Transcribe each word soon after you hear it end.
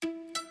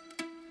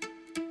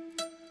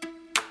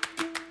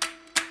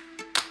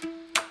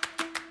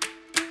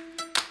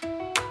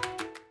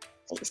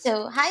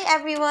Hi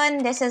everyone,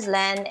 this is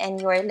Len,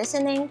 and you're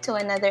listening to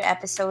another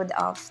episode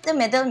of The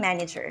Middle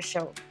Manager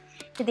Show.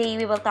 Today,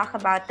 we will talk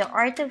about the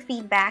art of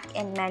feedback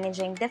and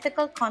managing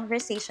difficult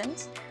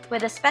conversations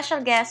with a special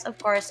guest, of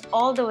course,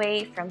 all the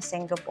way from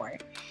Singapore.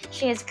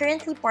 She is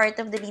currently part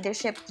of the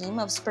leadership team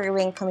of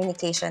Spurwing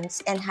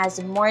Communications and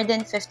has more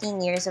than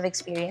 15 years of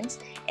experience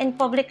in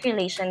public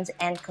relations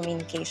and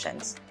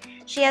communications.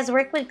 She has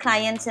worked with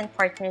clients and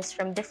partners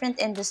from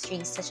different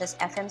industries such as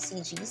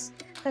FMCGs,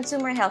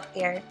 consumer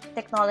healthcare,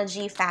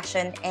 technology,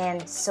 fashion,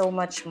 and so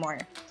much more.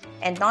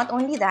 And not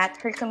only that,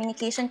 her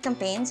communication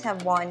campaigns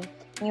have won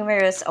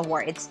numerous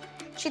awards.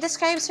 She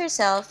describes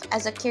herself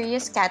as a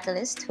curious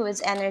catalyst who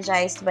is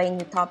energized by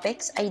new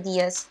topics,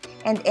 ideas,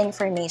 and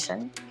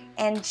information.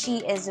 And she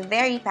is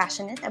very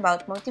passionate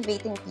about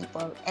motivating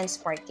people and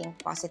sparking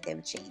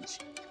positive change.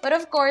 But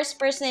of course,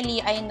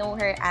 personally, I know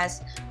her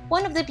as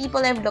one of the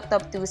people I've looked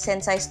up to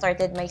since I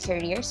started my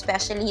career,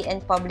 especially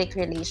in public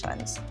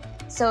relations.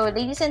 So,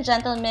 ladies and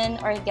gentlemen,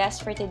 our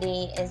guest for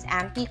today is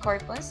Ampy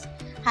Corpus.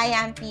 Hi,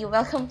 Ampy.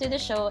 Welcome to the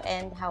show,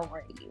 and how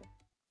are you?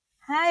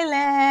 Hi,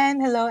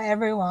 Len. Hello,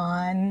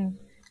 everyone.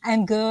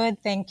 I'm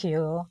good, thank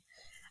you.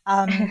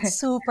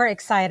 Super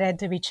excited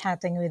to be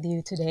chatting with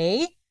you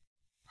today.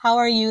 How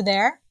are you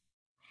there?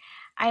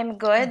 I'm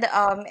good.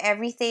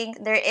 Everything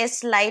there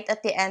is light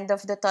at the end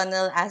of the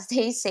tunnel, as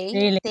they say.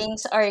 Really?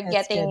 Things are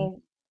That's good.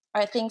 getting,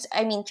 are things.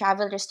 I mean,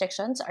 travel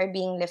restrictions are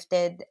being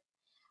lifted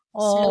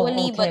Oh,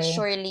 slowly but okay.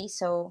 surely.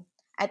 So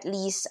at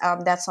least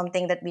that's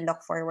something that we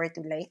look forward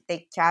to,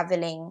 like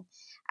traveling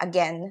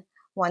again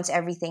once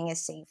everything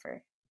is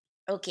safer.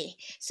 Okay.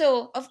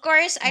 So, of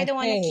course, I don't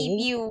want to keep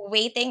Okay. you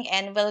waiting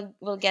and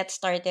we'll get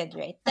started,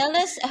 right? Tell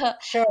us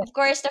Sure. of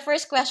course, the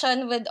first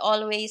question would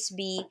always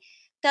be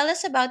tell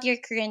us about your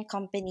current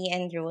company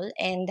and role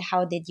and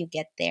how did you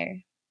get there?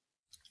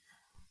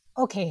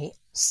 Okay.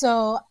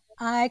 So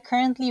I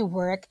currently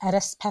work at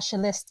a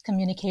specialist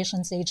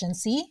communications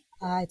agency.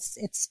 It's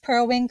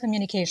Spurwing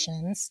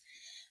Communications.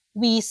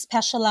 We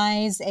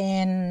specialize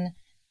in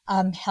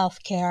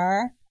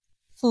healthcare,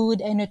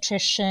 food and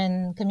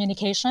nutrition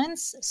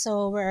communications.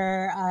 So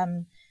we're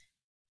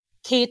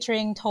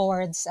catering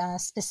towards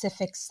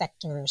specific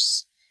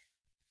sectors.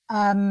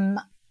 Um,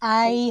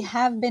 I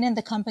have been in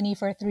the company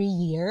for 3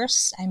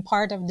 years. I'm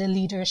part of the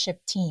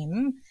leadership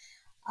team,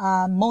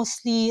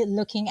 mostly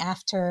looking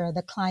after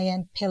the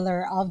client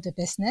pillar of the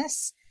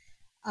business,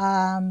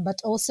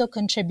 but also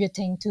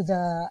contributing to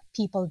the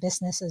people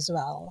business as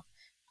well.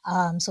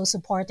 So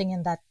supporting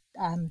in that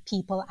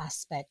people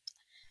aspect.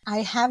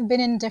 I have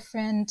been in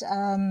different,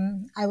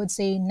 I would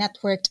say,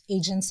 networked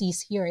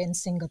agencies here in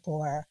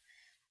Singapore.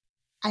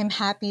 I'm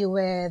happy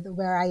with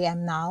where I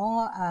am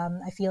now.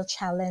 I feel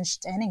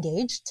challenged and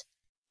engaged.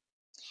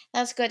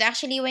 That's good.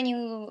 Actually, when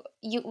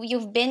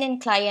you've been in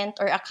client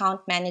or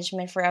account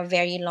management for a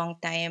very long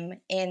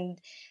time and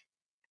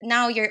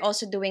now you're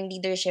also doing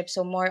leadership,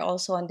 so more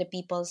also on the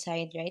people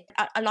side, right?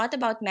 A lot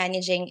about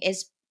managing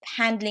is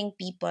handling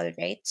people,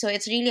 right? So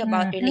it's really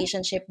about Hmm.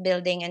 relationship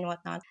building and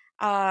whatnot.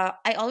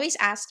 I always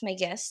ask my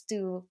guests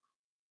to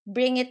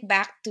bring it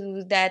back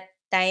to that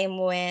time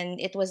when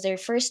it was their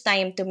first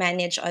time to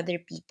manage other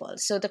people.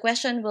 So the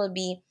question will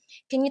be,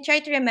 can you try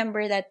to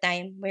remember that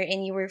time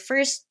wherein you were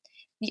first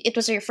it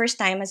was your first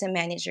time as a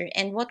manager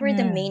and what were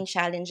the Mm. main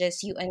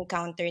challenges you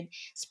encountered,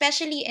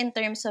 especially in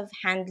terms of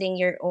handling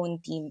your own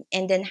team,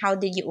 and then how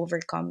did you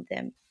overcome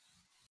them?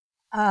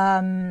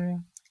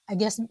 Um, I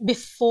guess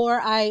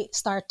before I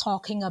start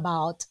talking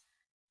about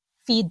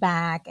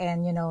feedback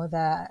and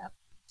the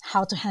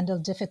how to handle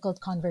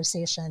difficult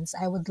conversations,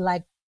 I would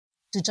like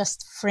to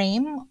just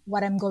frame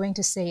what I'm going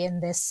to say in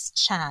this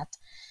chat.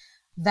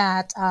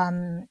 That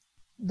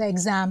the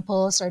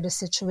examples or the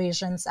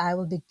situations I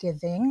will be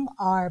giving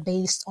are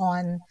based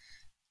on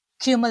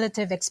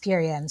cumulative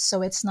experience.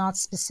 So it's not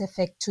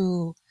specific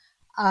to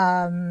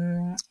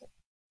um,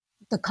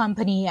 the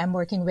company I'm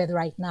working with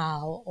right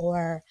now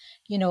or,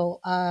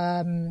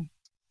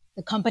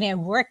 the company I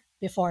worked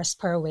before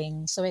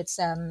Spurwing. So it's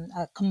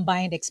a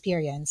combined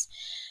experience.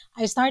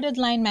 I started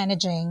line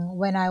managing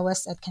when I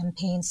was at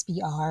Campaigns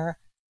PR.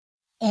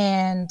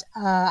 And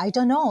I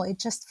don't know, it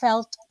just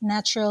felt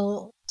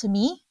natural to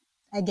me,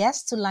 I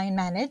guess, to line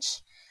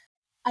manage.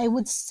 I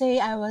would say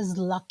I was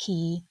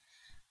lucky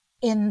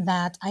in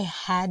that I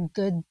had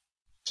good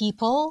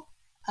people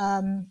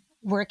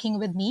working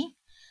with me.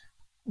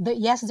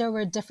 Yes, there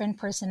were different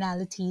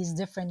personalities,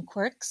 different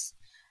quirks,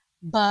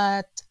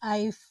 but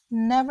I've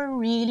never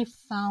really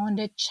found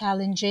it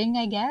challenging,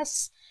 I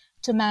guess,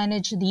 to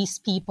manage these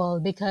people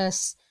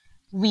because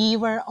we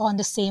were on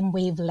the same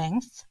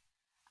wavelength.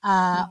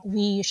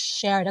 We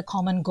shared a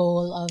common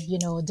goal of,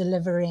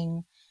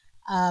 delivering,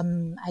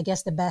 I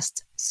guess, the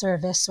best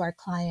service to our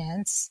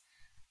clients.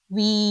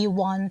 We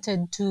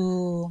wanted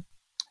to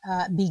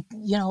be,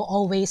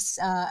 always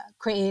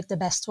create the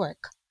best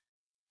work.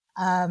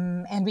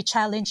 And we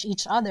challenge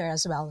each other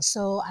as well.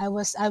 So I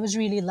was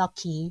really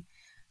lucky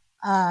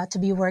to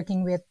be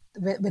working with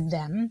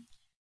them.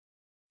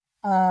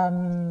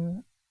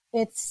 Um,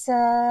 it's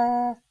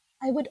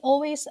I would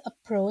always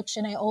approach,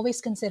 and I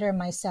always consider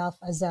myself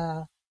as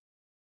a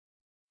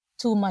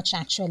too much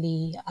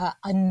actually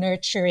a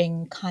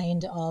nurturing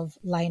kind of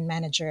line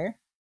manager.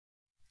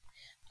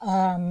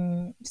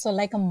 So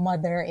like a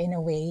mother in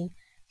a way,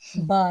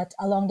 but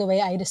along the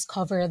way I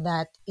discovered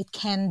that it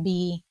can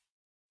be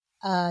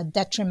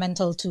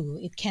detrimental too.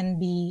 It can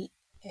be,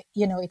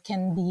 it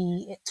can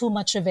be too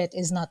much of it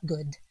is not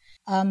good.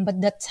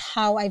 But that's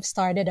how I've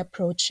started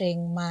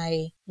approaching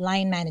my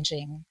line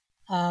managing.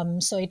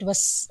 So it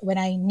was when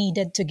I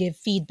needed to give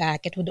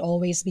feedback, it would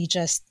always be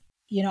just,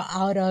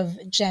 out of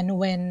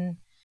genuine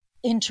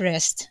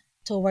interest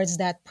towards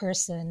that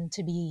person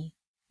to be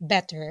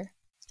better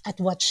at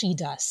what she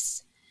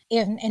does.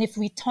 And if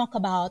we talk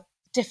about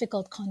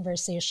difficult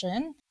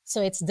conversation,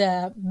 so it's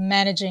the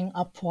managing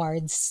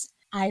upwards,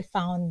 I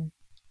found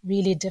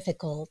really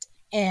difficult.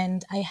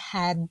 And I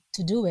had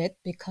to do it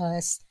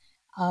because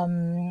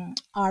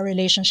our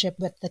relationship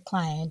with the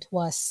client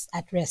was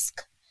at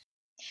risk.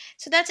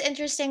 So that's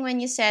interesting when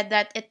you said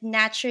that it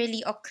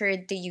naturally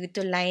occurred to you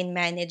to line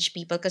manage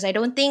people, because I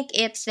don't think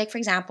it's like, for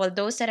example,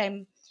 those that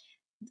I'm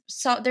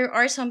so there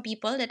are some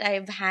people that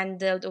I've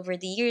handled over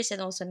the years and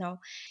also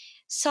now,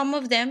 some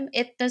of them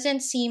it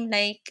doesn't seem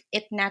like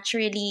it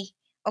naturally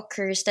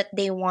occurs that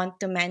they want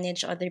to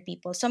manage other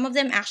people. Some of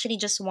them actually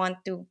just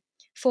want to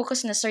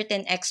focus on a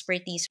certain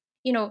expertise.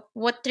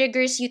 What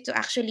triggers you to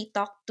actually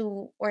talk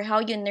to or how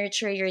you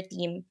nurture your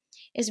team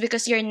is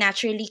because you're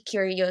naturally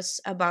curious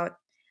about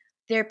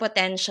their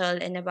potential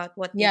and about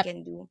what they Yep.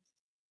 can do.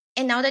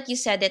 And now that you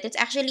said it, it's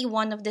actually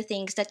one of the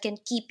things that can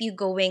keep you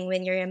going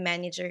when you're a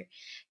manager,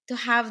 to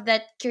have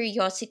that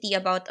curiosity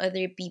about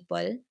other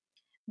people.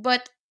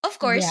 But of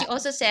course, Yeah. you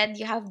also said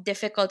you have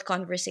difficult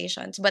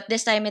conversations, but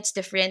this time it's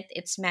different.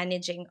 It's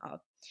managing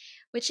up,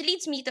 which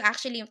leads me to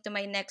actually to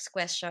my next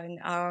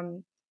question.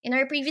 In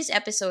our previous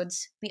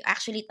episodes, we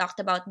actually talked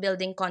about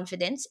building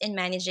confidence in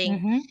managing,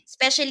 Mm-hmm.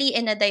 especially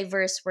in a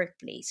diverse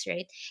workplace,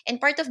 right?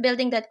 And part of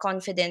building that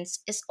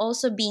confidence is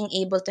also being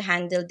able to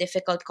handle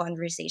difficult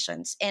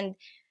conversations. And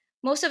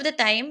most of the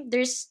time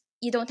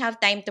you don't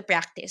have time to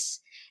practice.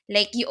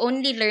 Like, you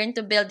only learn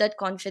to build that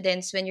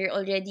confidence when you're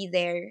already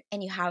there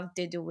and you have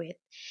to do it.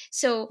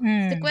 So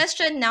the Mm.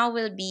 question now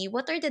will be,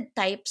 what are the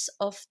types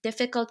of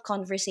difficult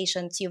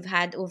conversations you've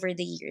had over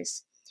the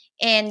years?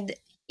 And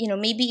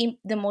maybe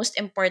the most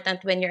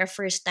important when you're a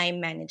first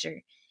time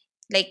manager,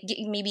 like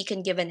maybe you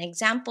can give an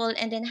example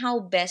and then how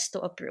best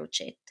to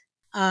approach it.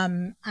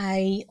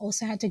 I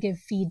also had to give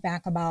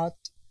feedback about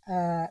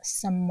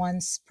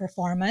someone's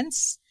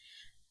performance,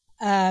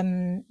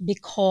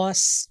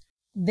 because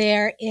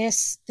there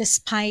is,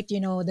 despite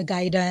the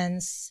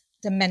guidance,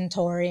 the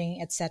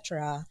mentoring,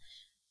 etc.,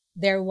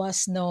 there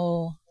was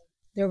no,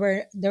 there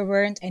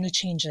weren't any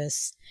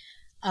changes.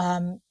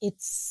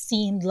 It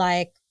seemed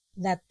like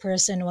that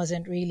person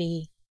wasn't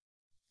really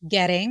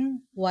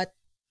getting what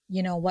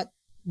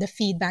the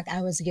feedback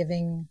I was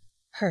giving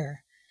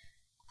her.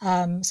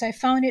 So I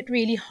found it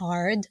really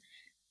hard.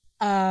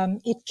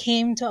 It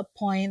came to a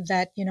point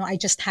that I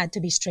just had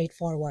to be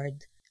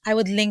straightforward. I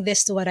would link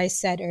this to what I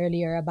said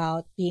earlier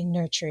about being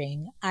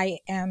nurturing. I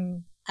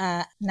am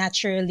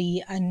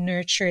naturally a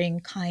nurturing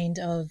kind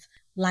of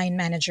line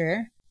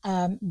manager,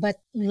 but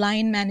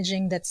line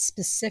managing that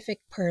specific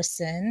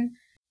person,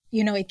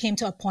 it came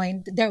to a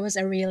point, there was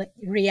a real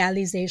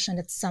realization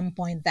at some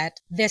point that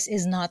this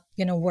is not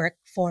going to work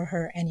for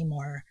her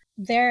anymore.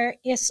 There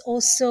is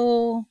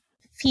also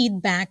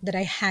feedback that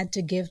I had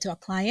to give to a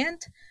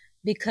client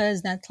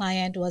because that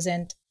client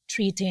wasn't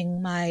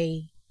treating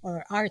my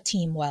or our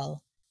team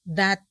well.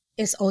 That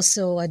is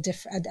also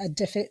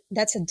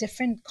that's a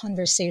different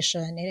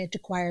conversation, and it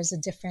requires a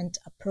different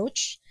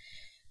approach,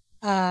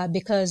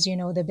 because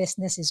the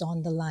business is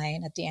on the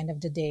line at the end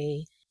of the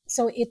day.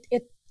 So it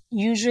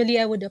usually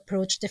I would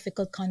approach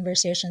difficult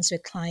conversations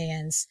with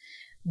clients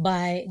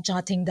by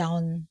jotting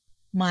down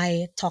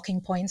my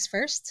talking points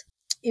first.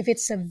 If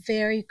it's a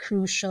very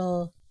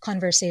crucial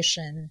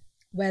conversation,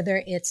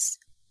 whether it's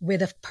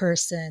with a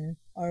person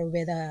or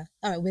with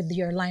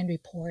your line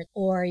report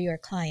or your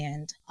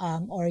client,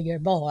 or your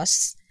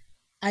boss,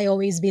 I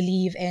always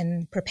believe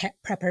in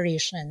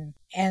preparation.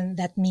 And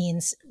that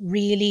means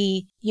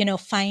really,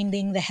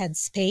 finding the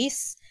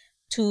headspace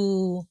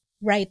to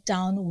write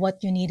down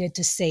what you needed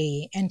to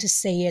say and to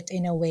say it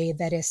in a way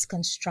that is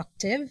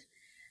constructive,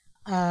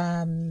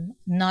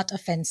 not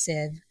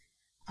offensive,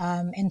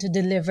 and to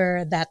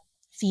deliver that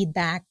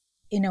feedback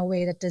in a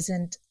way that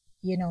doesn't,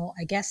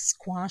 I guess,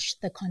 squash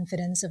the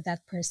confidence of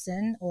that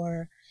person,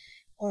 or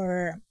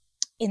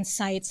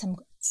incite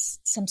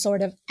some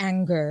sort of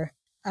anger.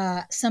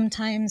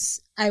 Sometimes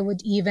I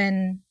would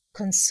even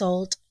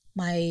consult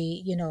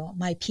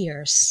my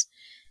peers,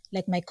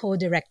 like my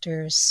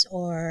co-directors,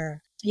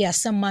 or yeah,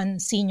 someone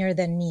senior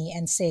than me,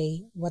 and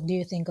say, what do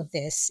you think of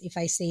this? If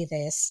I say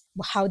this,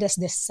 how does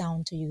this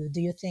sound to you?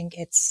 Do you think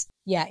it's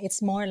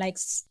more like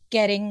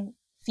getting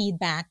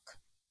feedback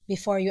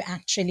before you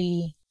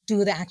actually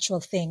do the actual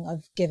thing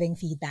of giving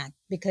feedback?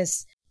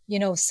 Because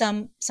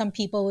some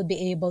people would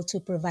be able to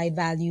provide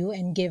value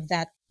and give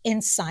that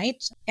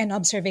insight and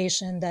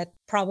observation that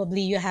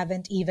probably you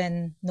haven't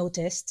even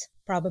noticed,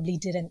 probably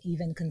didn't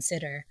even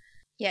consider.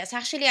 Yes,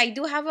 actually, I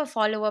do have a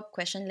follow up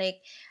question. Like,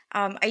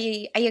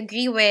 I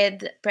agree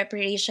with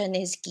preparation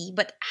is key,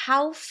 but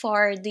how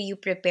far do you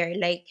prepare?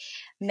 Like,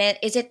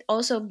 is it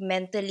also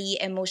mentally,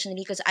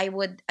 emotionally? Because I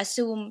would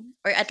assume,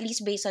 or at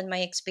least based on my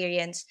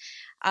experience,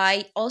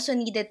 I also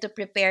needed to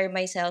prepare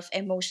myself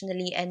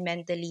emotionally and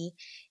mentally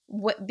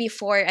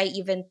before I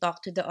even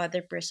talk to the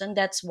other person.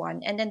 That's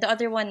one, and then the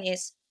other one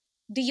is,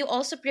 do you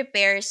also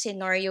prepare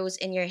scenarios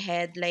in your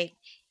head, like,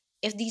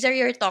 if these are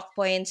your talk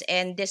points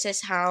and this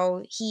is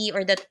how he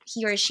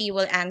or she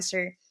will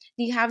answer,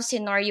 do you have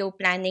scenario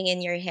planning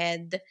in your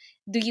head?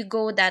 Do you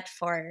go that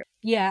far?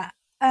 Yeah.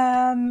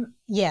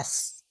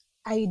 Yes,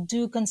 I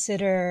do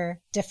consider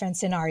different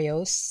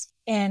scenarios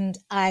and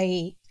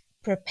I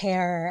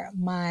prepare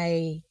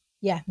my,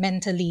 yeah,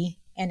 mentally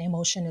and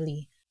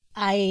emotionally.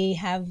 I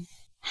have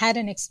had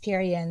an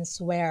experience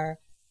where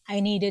I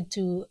needed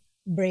to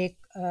break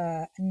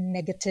a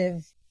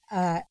negative,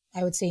 I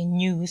would say,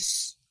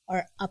 news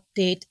or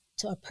update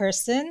to a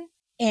person.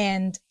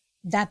 And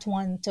that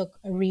one took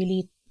a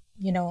really,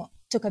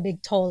 took a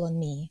big toll on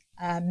me,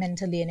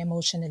 mentally and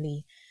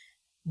emotionally,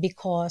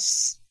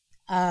 because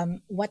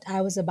what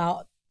I was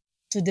about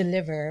to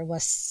deliver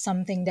was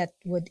something that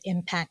would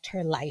impact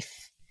her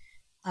life,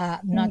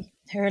 not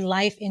her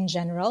life in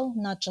general,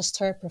 not just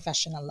her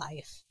professional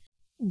life.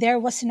 There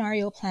was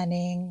scenario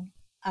planning.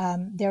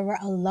 There were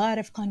a lot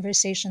of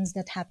conversations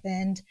that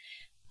happened.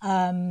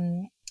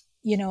 Um,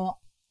 you know,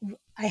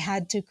 I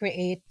had to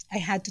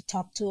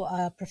talk to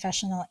a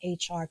professional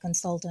HR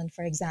consultant,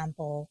 for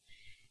example,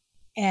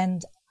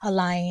 and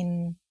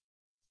align,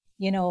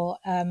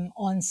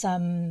 on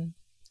some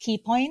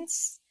key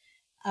points,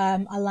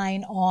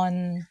 align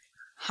on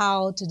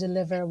how to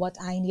deliver what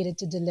I needed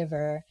to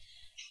deliver.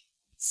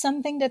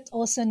 Something that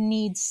also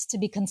needs to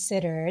be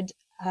considered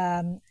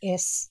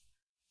is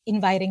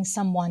inviting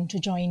someone to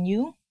join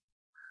you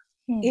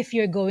Hmm. if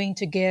you're going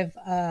to give,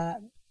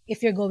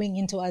 if you're going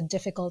into a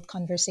difficult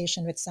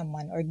conversation with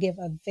someone or give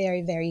a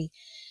very, very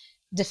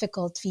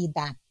difficult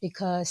feedback,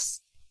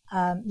 because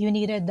you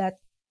needed that,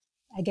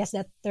 I guess,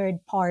 that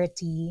third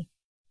party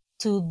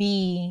to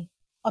be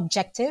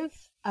objective,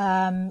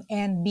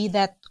 and be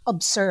that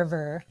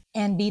observer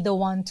and be the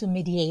one to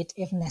mediate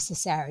if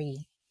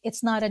necessary.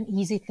 It's not an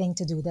easy thing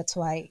to do. That's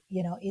why,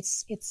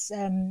 it's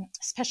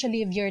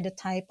especially if you're the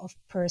type of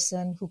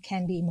person who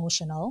can be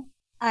emotional.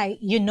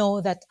 You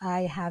know that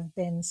I have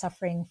been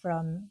suffering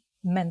from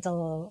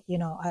mental,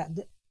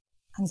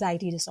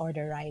 anxiety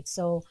disorder, right?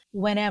 So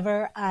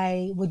whenever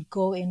I would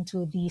go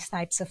into these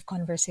types of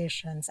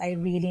conversations, I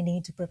really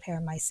need to prepare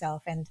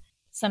myself and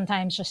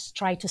sometimes just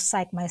try to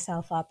psych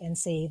myself up and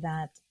say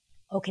that,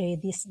 okay,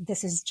 this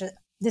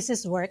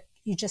is work.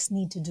 You just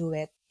need to do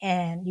it.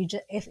 And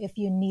if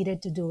you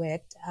needed to do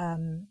it,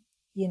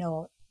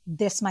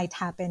 this might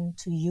happen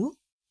to you.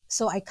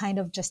 So I kind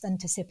of just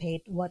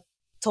anticipate what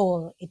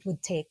toll it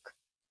would take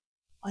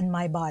on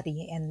my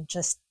body and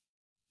just,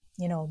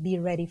 be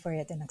ready for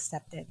it and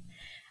accept it.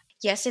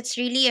 Yes, it's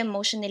really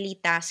emotionally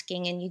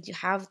tasking and you do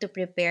have to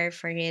prepare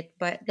for it,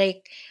 but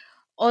like,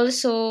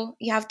 also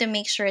you have to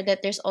make sure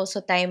that there's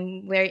also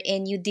time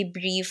wherein you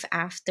debrief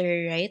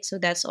after, right? So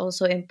that's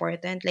also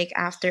important. Like,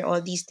 after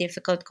all these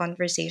difficult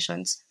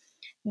conversations,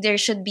 there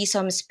should be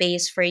some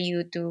space for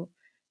you to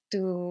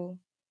to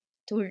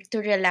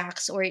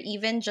relax, or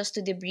even just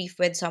to debrief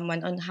with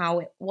someone on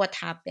how what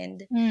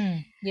happened.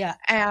 Yeah.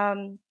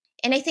 And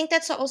I think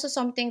that's also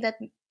something that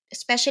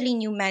especially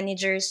new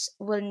managers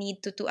will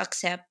need to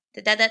accept,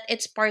 that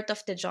it's part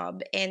of the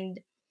job, and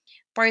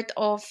part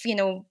of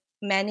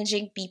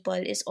managing people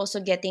is also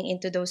getting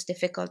into those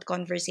difficult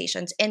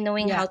conversations and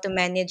knowing how Yeah. to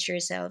manage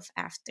yourself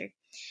after.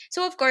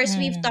 So of course,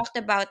 we've Mm. talked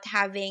about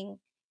having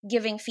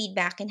giving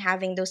feedback and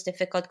having those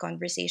difficult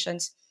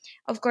conversations.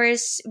 Of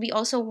course, we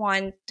also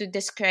want to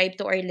describe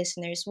to our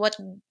listeners what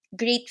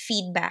great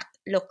feedback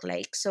look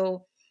like.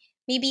 So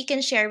maybe you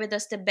can share with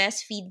us the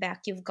best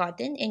feedback you've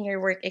gotten in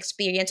your work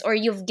experience or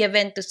you've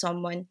given to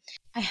someone.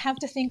 I have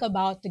to think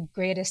about the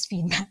greatest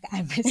feedback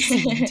I've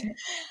received.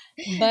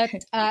 But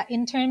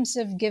in terms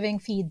of giving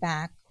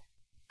feedback,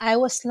 I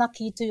was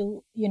lucky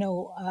to,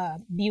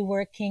 be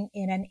working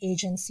in an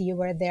agency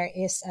where there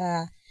is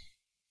a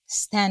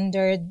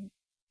standard,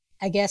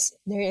 I guess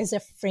there is a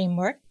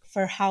framework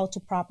for how to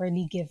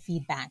properly give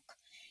feedback.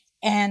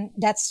 And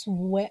that's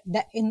where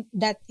in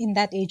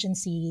that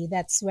agency,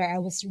 that's where I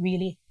was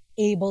really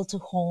able to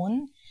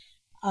hone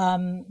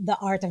the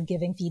art of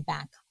giving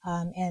feedback,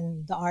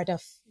 and the art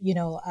of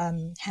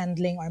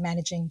handling or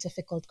managing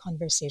difficult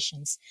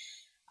conversations,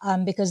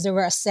 because there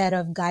were a set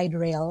of guide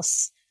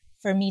rails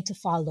for me to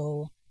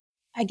follow.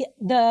 I get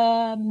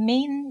the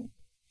main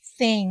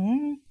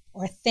thing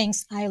or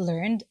things I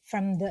learned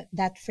from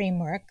that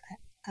framework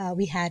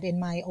we had in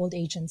my old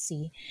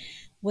agency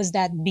was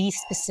that be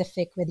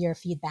specific with your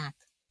feedback.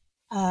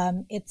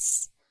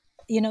 It's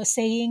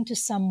saying to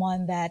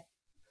someone that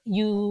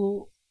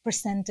you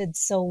presented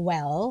so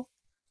well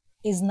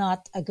is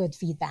not a good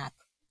feedback.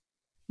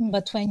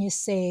 But when you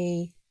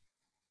say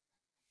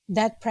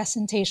that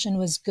presentation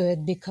was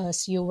good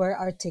because you were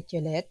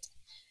articulate,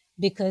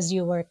 because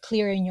you were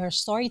clear in your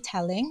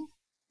storytelling,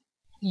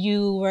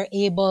 you were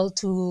able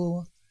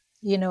to,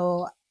 you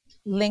know,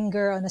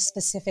 linger on a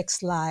specific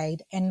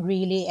slide and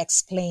really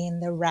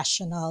explain the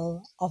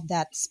rationale of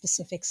that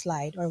specific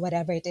slide or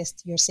whatever it is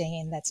you're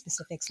saying in that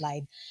specific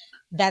slide.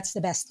 That's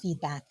the best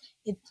feedback.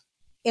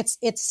 It's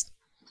it's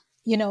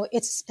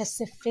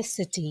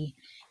specificity.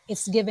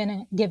 It's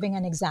giving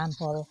an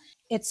example.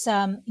 It's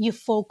you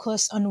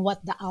focus on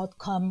what the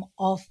outcome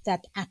of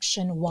that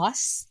action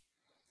was,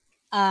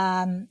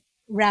 um,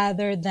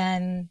 rather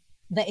than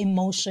the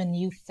emotion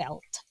you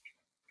felt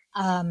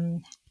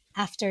um,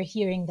 after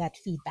hearing that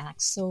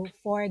feedback. So,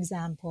 for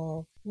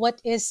example,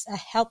 what is a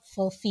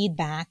helpful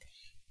feedback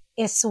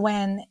is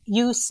when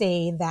you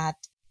say that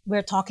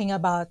we're talking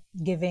about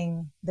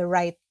giving the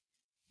right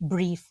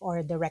brief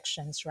or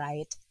directions,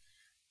 right?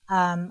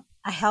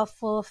 A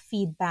helpful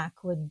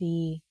feedback would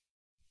be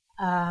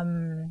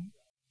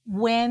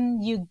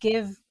when you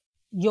give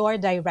your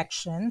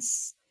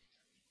directions,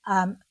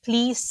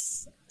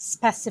 please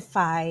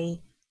specify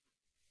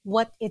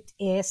what it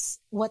is,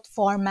 what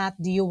format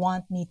do you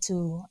want me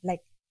to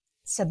like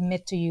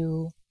submit to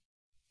you,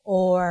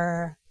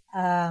 or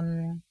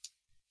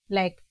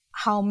like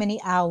how many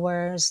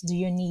hours do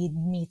you need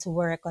me to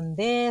work on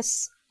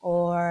this,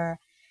 or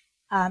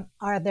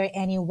are there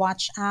any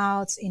watch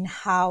outs in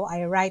how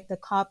I write the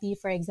copy,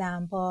 for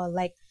example?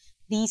 Like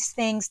these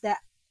things that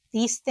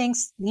these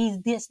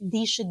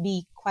should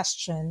be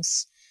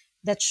questions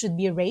that should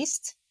be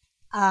raised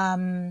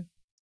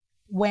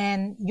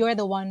when you're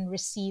the one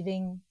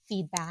receiving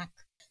feedback.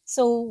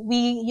 So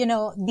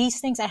these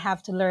things I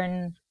have to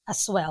learn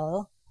as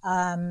well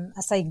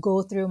as I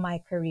go through my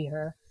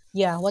career.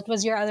 Yeah. What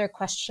was your other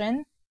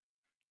question?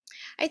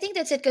 I think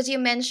that's it because you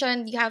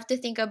mentioned you have to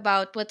think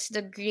about what's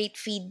the great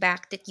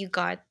feedback that you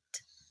got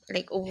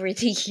like over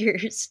the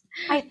years.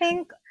 I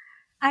think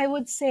I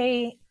would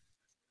say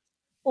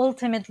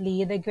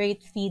ultimately the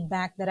great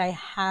feedback that I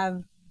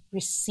have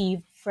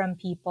received from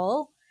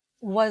people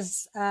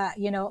was,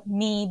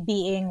 me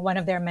being one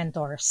of their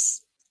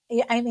mentors.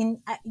 I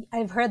mean,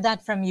 I've heard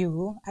that from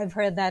you. I've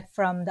heard that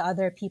from the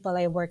other people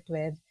I worked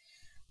with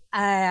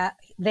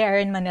there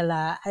in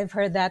Manila. I've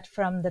heard that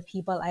from the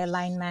people I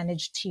line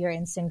managed here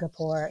in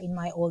Singapore in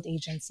my old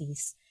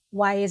agencies.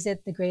 Why is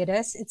it the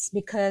greatest? It's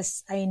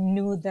because I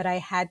knew that I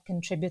had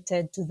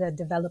contributed to the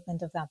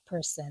development of that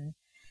person.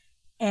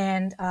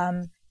 And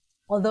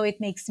although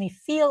it makes me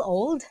feel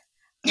old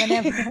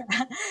whenever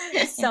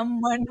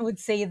someone would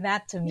say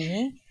that to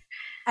me,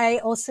 I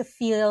also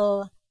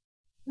feel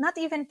not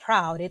even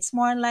proud. It's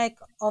more like,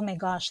 oh my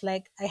gosh,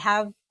 like I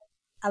have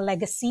a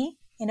legacy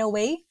in a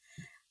way,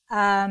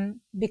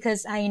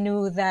 because I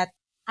knew that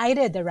I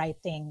did the right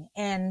thing.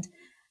 And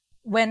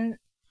when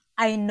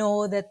I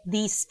know that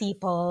these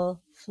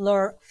people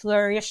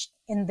flourished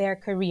in their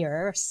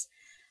careers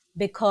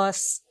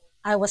because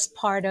I was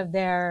part of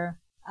their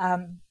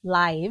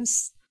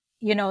lives,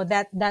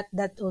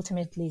 that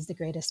ultimately is the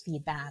greatest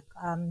feedback.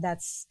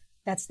 That's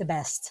the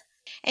best.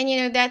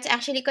 And that's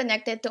actually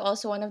connected to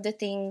also one of the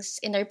things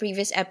in our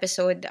previous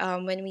episode,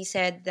 when we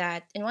said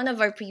that in one of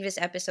our previous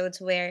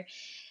episodes where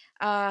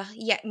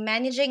yeah,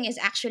 managing is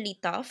actually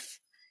tough,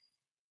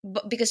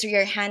 but because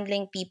you're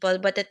handling people,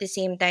 but at the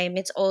same time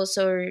it's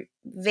also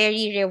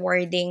very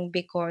rewarding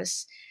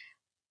because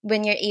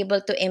when you're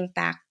able to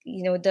impact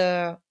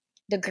the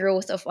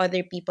growth of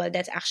other people,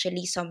 that's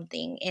actually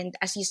something. And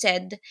as you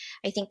said,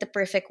 I think the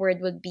perfect word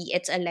would be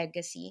it's a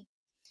legacy.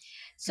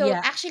 So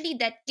Yeah. actually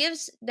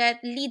that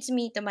leads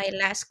me to my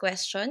last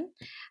question.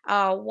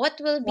 What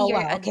will be Oh your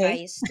wow. Okay.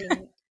 advice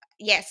to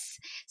yes.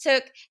 So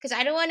because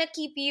I don't want to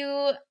keep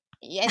you,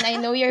 and I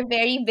know you're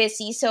very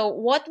busy. So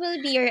what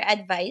will be your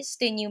advice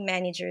to new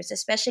managers,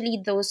 especially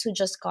those who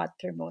just got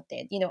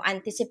promoted?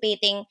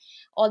 Anticipating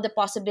all the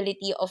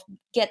possibility of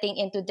getting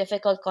into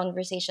difficult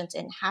conversations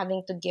and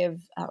having to give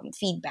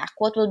feedback.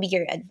 What will be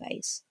your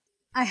advice?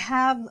 I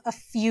have a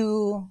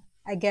few,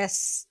 I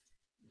guess,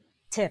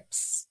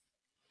 tips.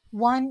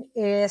 One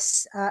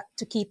is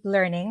to keep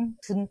learning,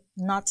 to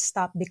not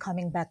stop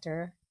becoming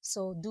better.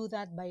 So do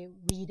that by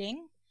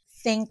reading.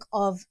 Think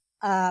of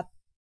a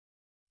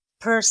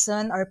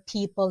person or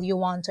people you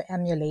want to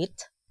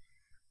emulate,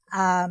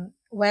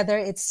 whether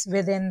it's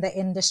within the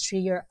industry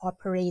you're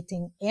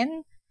operating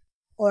in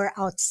or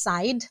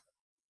outside,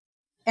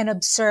 and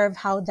observe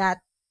how that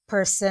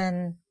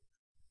person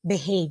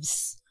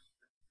behaves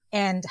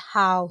and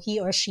how he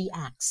or she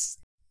acts.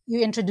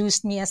 You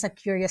introduced me as a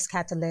curious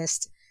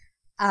catalyst.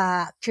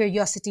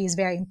 Curiosity is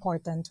very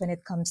important when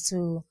it comes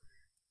to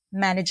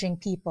managing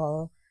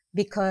people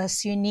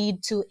because you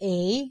need to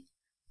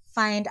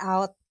find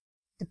out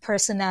the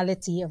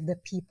personality of the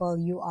people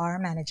you are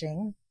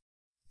managing.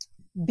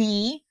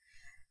 B,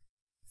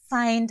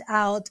 find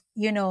out,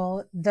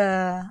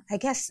 I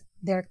guess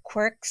their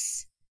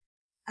quirks,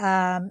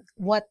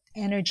 what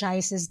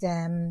energizes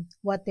them,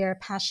 what they're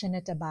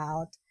passionate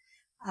about,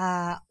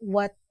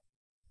 what,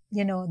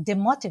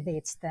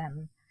 demotivates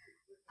them.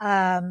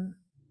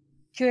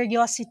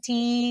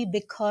 curiosity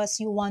because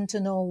you want to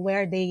know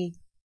where they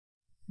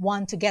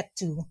want to get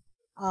to,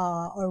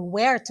 or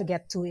where to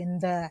get to in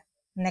the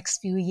next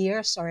few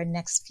years or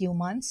next few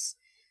months.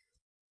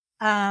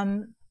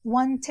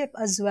 One tip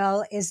as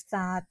well is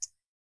that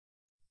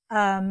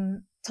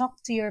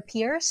talk to your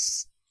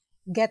peers,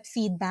 get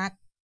feedback,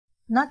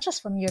 not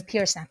just from your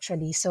peers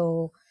actually.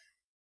 So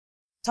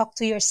talk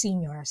to your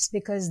seniors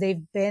because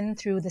they've been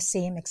through the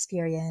same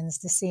experience,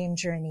 the same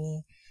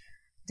journey.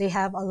 They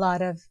have a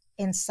lot of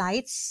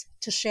insights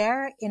to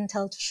share,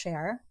 intel to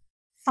share.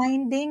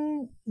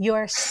 Finding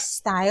your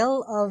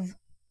style of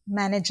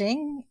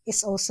managing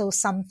is also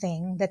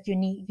something that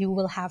you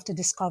will have to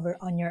discover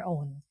on your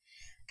own.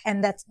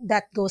 And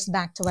that goes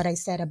back to what I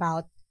said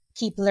about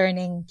keep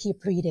learning,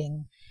 keep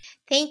reading.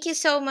 Thank you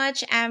so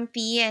much,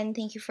 Ampy, and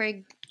thank you for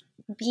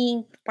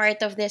being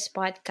part of this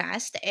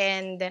podcast.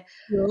 And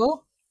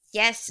You?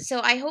 yes, so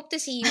I hope to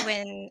see you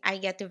when I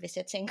get to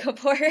visit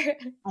Singapore.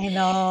 I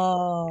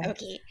know.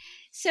 Okay.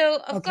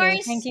 So, of Okay,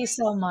 thank course, you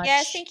so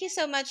yes, much. thank you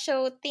so much.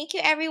 So, thank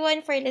you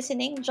everyone for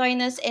listening. Join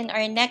us in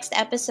our next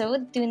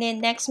episode. Tune in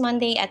next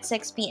Monday at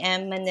 6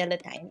 p.m. Manila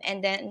time.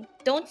 And then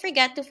don't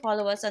forget to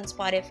follow us on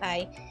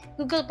Spotify,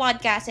 Google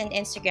Podcasts, and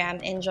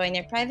Instagram, and join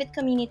our private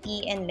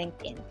community and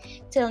LinkedIn.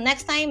 Till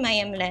next time, I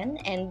am Len,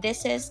 and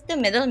this is the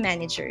Middle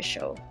Manager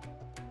Show.